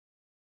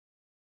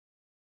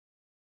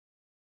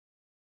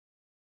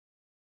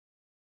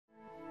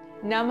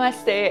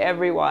Namaste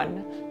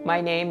everyone.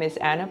 My name is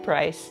Anna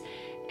Price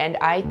and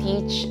I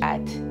teach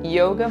at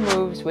Yoga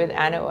Moves with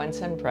Anna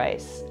Unson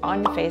Price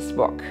on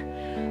Facebook.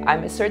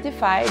 I'm a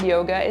certified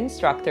yoga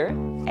instructor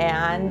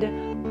and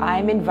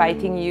I'm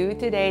inviting you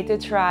today to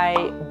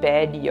try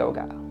bed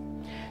yoga.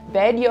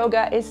 Bed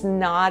yoga is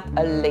not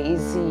a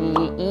lazy,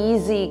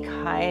 easy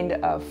kind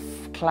of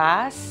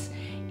class.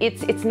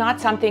 It's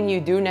not something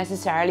you do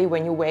necessarily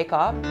when you wake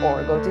up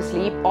or go to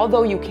sleep,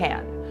 although you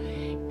can.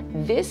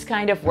 This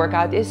kind of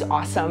workout is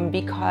awesome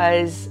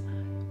because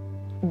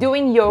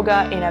doing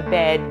yoga in a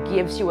bed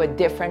gives you a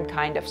different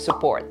kind of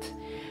support.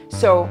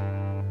 So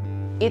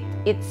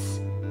it's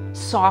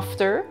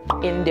softer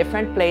in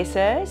different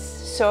places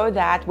so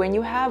that when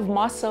you have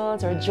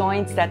muscles or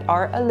joints that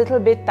are a little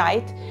bit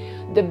tight,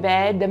 the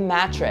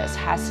mattress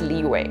has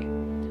leeway.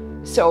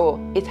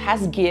 So it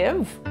has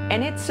give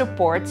and it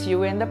supports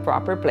you in the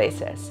proper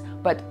places.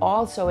 But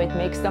also it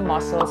makes the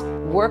muscles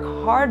work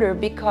harder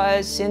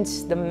because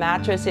since the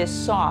mattress is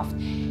soft,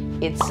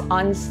 it's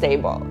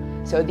unstable.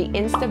 So the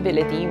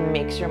instability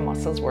makes your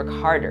muscles work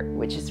harder,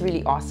 which is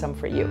really awesome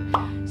for you.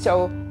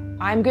 So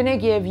I'm gonna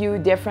give you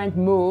different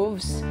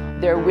moves.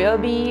 There will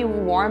be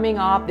warming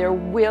up, there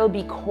will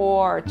be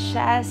core,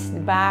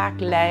 chest,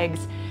 back,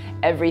 legs,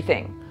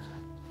 everything.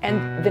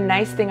 And the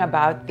nice thing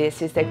about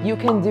this is that you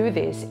can do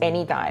this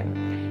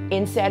anytime.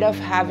 Instead of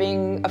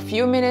having a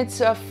few minutes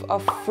of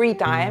free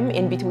time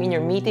in between your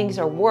meetings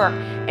or work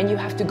and you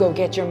have to go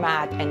get your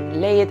mat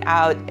and lay it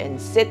out and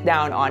sit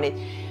down on it.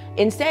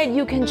 Instead,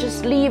 you can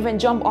just leave and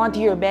jump onto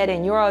your bed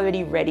and you're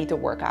already ready to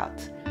work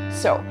out.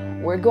 So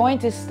we're going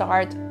to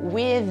start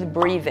with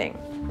breathing.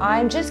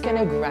 I'm just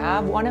gonna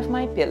grab one of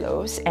my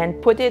pillows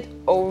and put it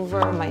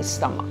over my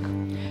stomach.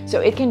 So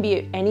it can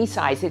be any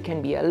size. It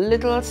can be a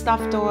little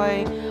stuffed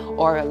toy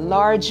or a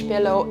large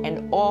pillow,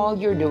 and all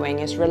you're doing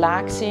is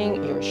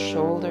relaxing your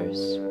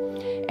shoulders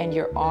and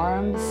your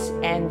arms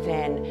and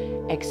then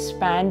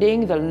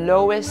expanding the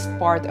lowest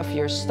part of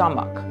your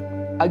stomach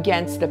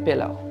against the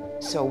pillow.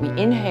 So we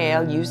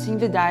inhale using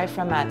the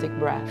diaphragmatic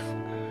breath.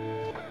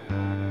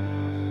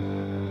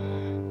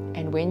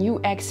 And when you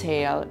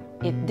exhale,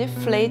 it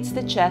deflates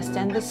the chest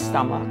and the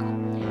stomach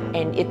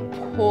and it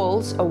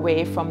pulls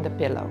away from the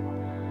pillow.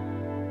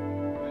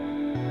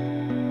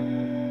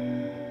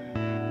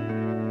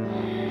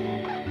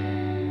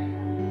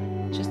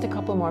 Just a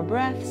couple more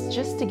breaths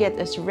just to get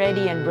us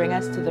ready and bring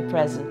us to the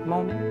present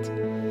moment.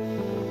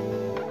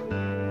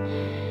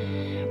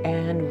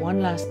 And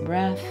one last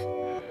breath.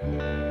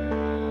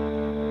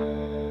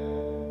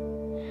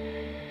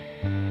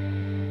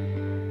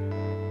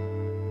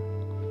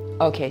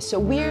 Okay, so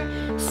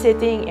we're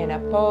sitting in a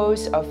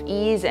pose of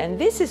ease and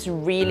this is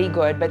really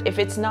good, but if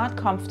it's not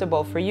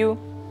comfortable for you,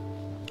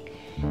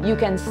 you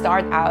can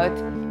start out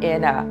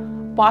in a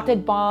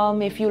potted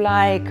palm if you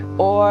like,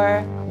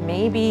 or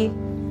maybe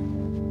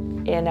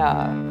in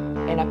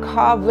a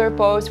cobbler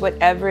pose,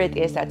 whatever it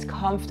is that's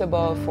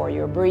comfortable for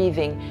your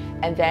breathing.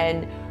 And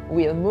then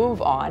we'll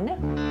move on.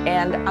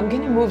 And I'm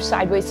gonna move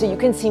sideways so you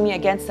can see me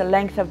against the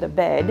length of the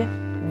bed.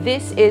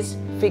 This is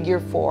figure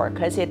 4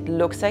 because it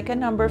looks like a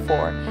number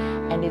 4.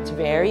 And it's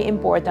very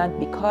important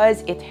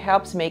because it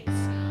helps make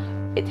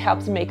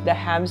the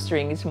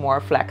hamstrings more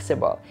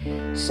flexible.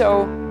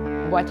 So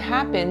what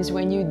happens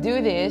when you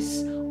do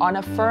this on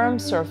a firm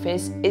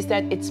surface is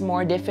that it's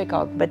more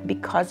difficult, but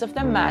because of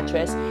the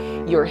mattress,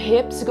 your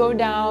hips go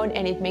down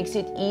and it makes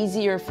it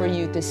easier for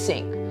you to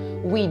sink.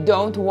 We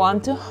don't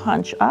want to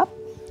hunch up,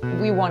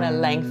 we want to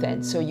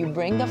lengthen. So you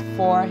bring the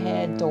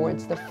forehead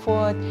towards the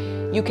foot,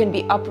 you can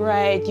be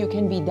upright, you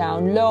can be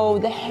down low,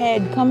 the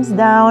head comes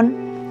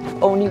down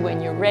only when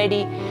you're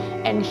ready.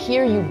 And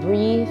here you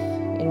breathe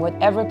in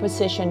whatever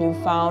position you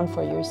found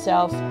for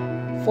yourself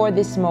for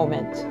this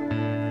moment.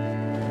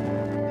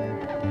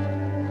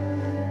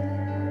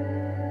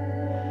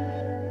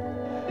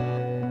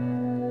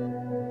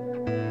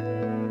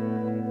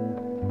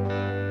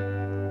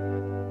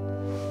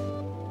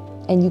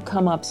 And you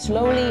come up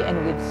slowly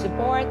and with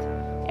support,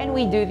 and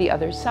we do the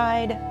other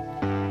side.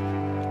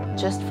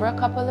 Just for a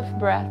couple of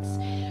breaths.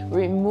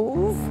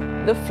 Remove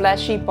the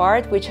fleshy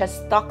part which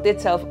has tucked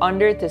itself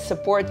under to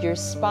support your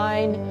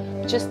spine.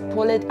 Just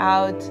pull it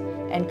out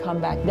and come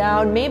back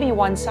down. Maybe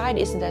one side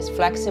isn't as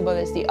flexible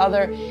as the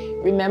other.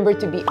 Remember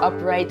to be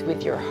upright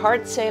with your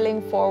heart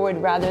sailing forward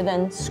rather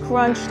than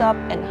scrunched up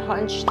and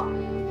hunched.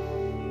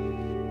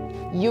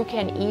 You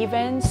can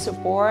even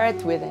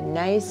support with a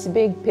nice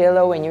big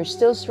pillow and you're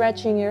still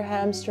stretching your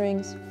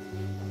hamstrings.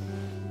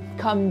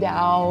 Come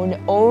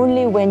down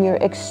only when you're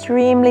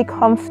extremely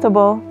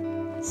comfortable.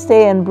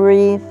 Stay and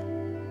breathe.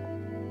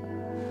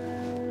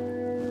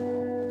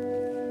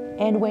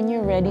 And when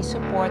you're ready,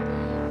 support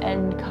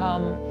and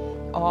come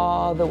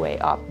all the way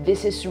up.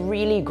 This is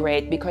really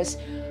great because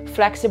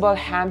flexible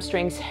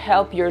hamstrings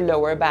help your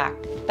lower back.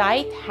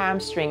 Tight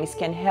hamstrings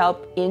can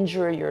help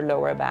injure your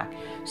lower back.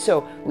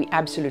 So we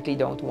absolutely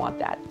don't want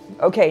that.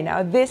 Okay,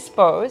 now this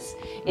pose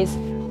is,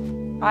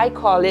 I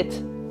call it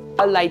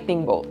a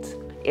lightning bolt.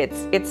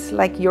 It's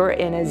like you're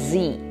in a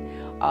Z.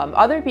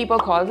 Other people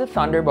call it a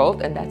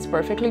thunderbolt, and that's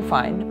perfectly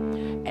fine.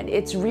 And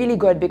it's really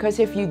good because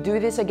if you do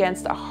this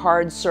against a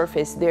hard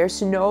surface,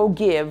 there's no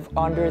give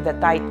under the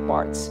tight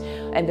parts.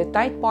 And the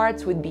tight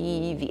parts would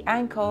be the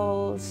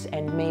ankles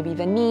and maybe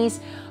the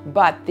knees.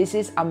 But this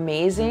is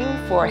amazing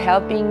for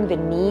helping the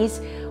knees.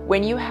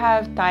 When you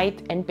have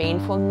tight and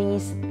painful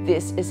knees,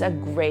 this is a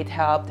great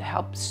help to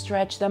help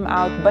stretch them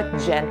out, but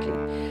gently.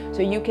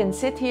 So you can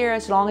sit here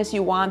as long as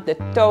you want. The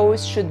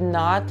toes should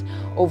not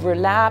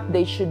overlap.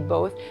 They should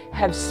both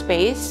have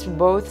space,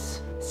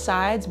 both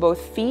sides,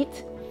 both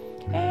feet.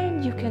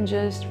 And you can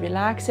just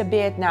relax a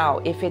bit. Now,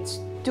 if it's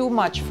too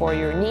much for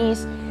your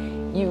knees,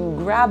 you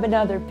grab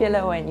another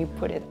pillow and you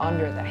put it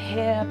under the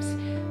hips.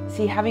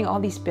 See, having all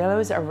these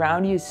pillows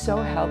around you is so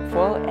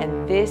helpful,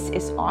 and this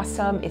is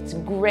awesome. It's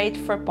great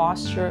for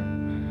posture.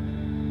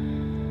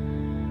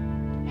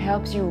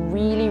 Helps you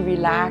really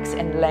relax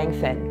and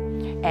lengthen.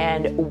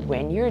 And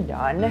when you're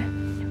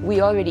done,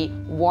 we already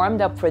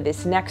warmed up for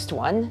this next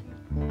one.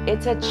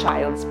 It's a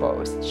child's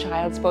pose.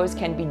 Child's pose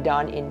can be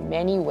done in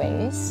many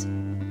ways.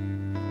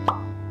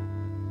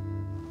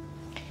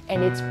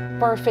 And it's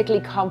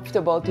perfectly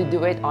comfortable to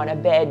do it on a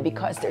bed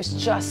because there's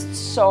just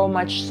so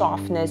much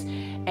softness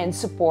and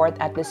support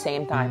at the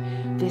same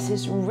time. This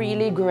is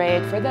really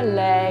great for the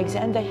legs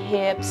and the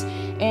hips,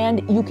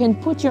 and you can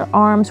put your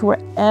arms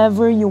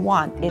wherever you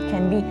want. It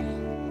can be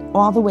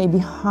all the way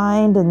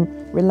behind and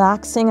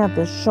relaxing at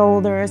the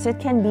shoulders. It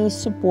can be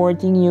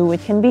supporting you.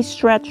 It can be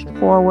stretched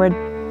forward,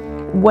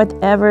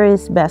 whatever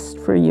is best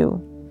for you.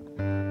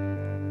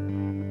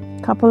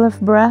 Couple of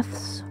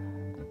breaths.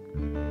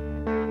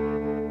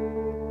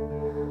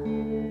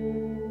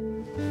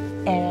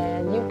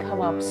 And you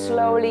come up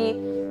slowly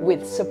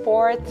with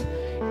support.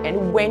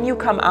 And when you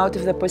come out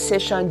of the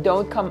position,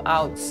 don't come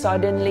out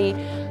suddenly,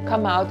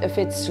 come out of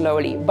it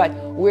slowly. But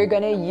we're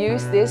gonna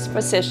use this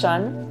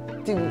position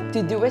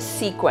to do a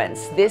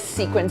sequence. This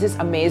sequence is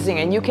amazing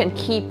and you can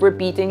keep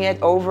repeating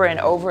it over and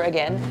over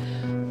again.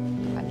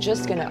 I'm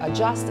just gonna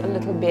adjust a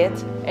little bit,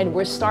 and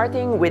we're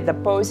starting with the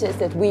poses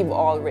that we've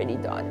already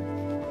done.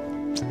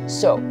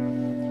 So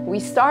we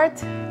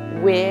start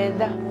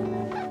with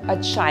a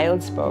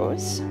child's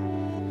pose.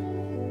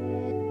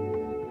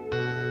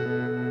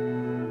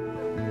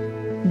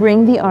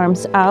 Bring the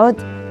arms out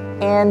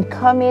and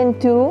come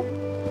into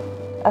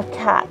a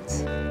cat.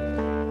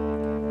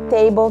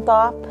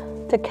 Tabletop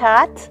to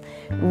cat.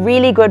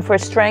 Really good for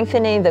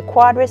strengthening the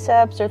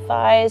quadriceps or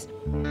thighs,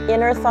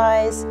 inner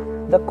thighs,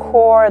 the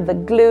core, the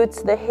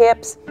glutes, the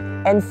hips.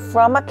 And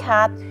from a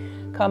cat,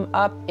 come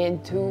up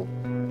into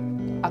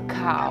a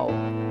cow.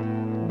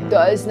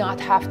 Does not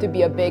have to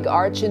be a big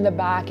arch in the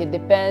back. It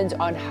depends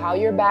on how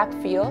your back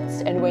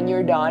feels. And when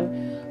you're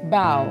done,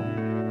 bow.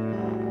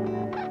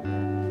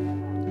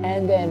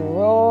 And then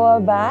roll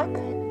back.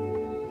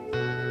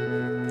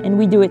 And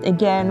we do it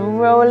again,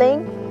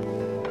 rolling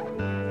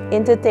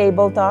into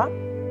tabletop,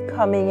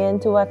 coming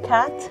into a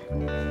cat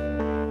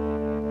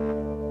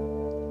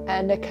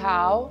and a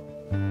cow,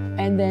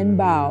 and then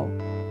bow.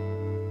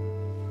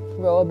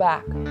 Roll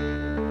back.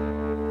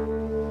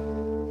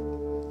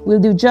 We'll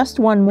do just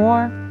one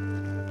more.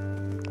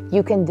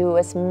 You can do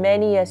as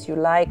many as you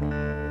like.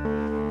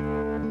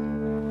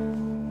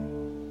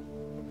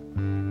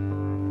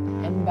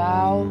 And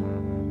bow.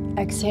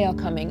 Exhale,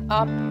 coming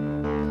up.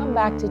 Come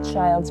back to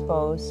child's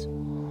pose.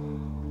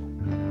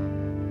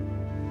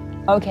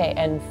 Okay,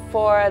 and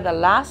for the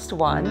last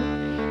one,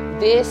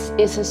 this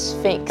is a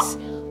Sphinx.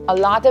 A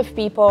lot of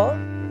people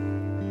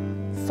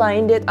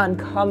find it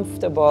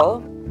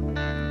uncomfortable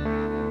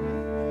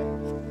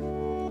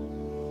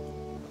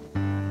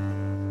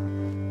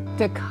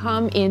to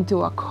come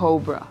into a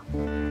cobra.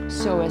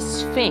 So a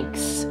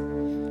Sphinx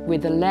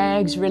with the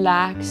legs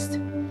relaxed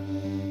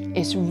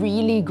is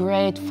really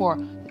great for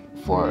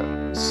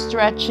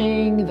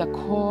stretching the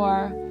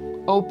core,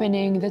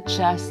 opening the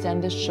chest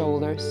and the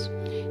shoulders.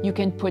 You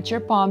can put your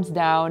palms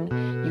down,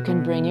 you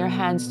can bring your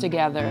hands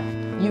together,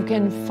 you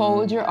can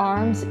fold your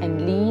arms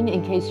and lean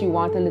in case you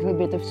want a little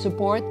bit of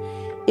support.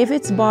 If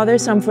it's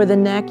bothersome for the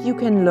neck, you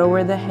can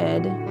lower the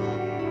head.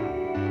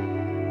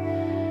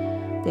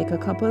 Take a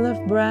couple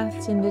of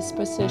breaths in this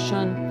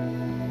position.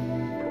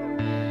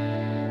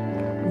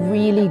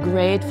 Really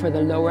great for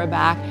the lower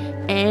back.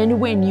 And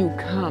when you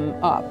come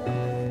up,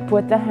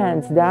 put the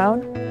hands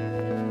down,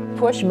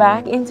 push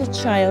back into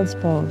child's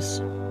pose.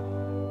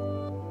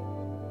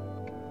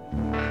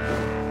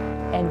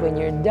 And when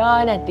you're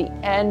done at the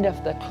end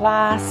of the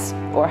class,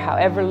 or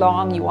however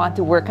long you want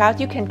to work out,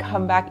 you can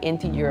come back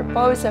into your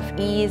pose of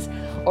ease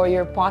or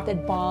your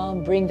potted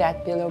palm. Bring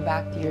that pillow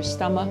back to your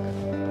stomach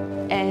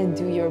and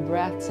do your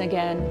breaths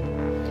again.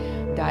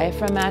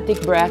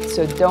 Diaphragmatic breath,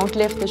 so don't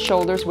lift the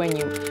shoulders when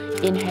you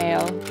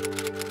inhale.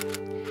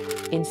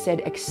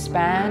 Instead,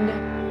 expand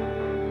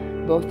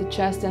both the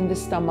chest and the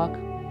stomach,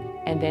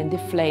 and then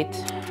deflate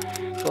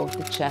both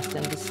the chest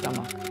and the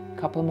stomach. A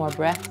couple more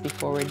breaths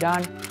before we're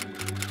done.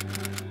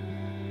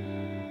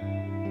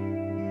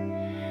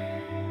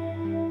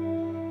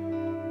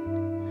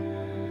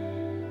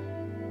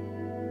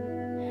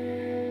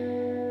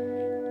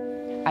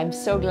 I'm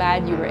so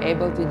glad you were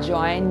able to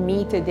join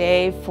me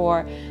today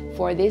for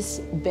this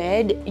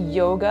bed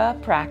yoga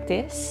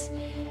practice,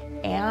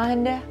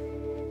 and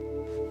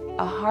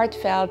a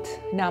heartfelt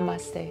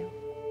namaste.